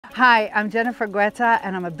Hi, I'm Jennifer Guetta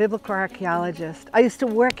and I'm a biblical archaeologist. I used to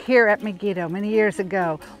work here at Megiddo many years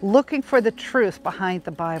ago looking for the truth behind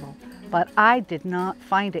the Bible, but I did not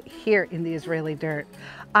find it here in the Israeli dirt.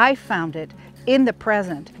 I found it in the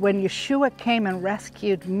present when Yeshua came and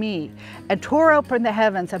rescued me and tore open the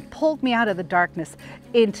heavens and pulled me out of the darkness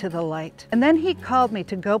into the light. And then he called me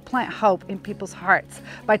to go plant hope in people's hearts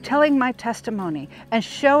by telling my testimony and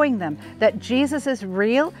showing them that Jesus is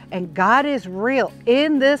real and God is real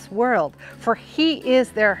in this world, for he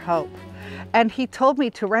is their hope. And he told me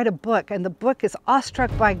to write a book, and the book is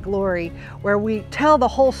Awestruck by Glory, where we tell the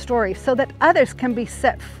whole story so that others can be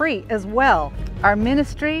set free as well. Our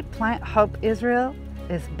ministry, Plant Hope Israel,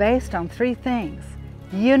 is based on three things: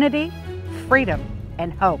 unity, freedom,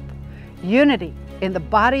 and hope. Unity in the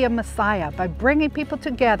body of Messiah by bringing people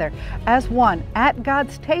together as one at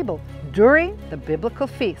God's table during the biblical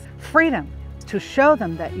feast. Freedom to show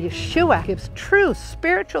them that Yeshua gives true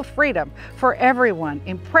spiritual freedom for everyone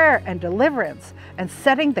in prayer and deliverance and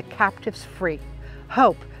setting the captives free.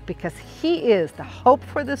 Hope, because he is the hope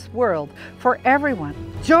for this world for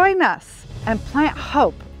everyone. Join us and plant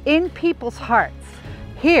hope in people's hearts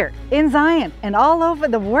here in Zion and all over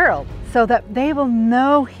the world so that they will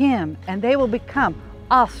know him and they will become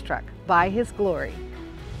awestruck by his glory.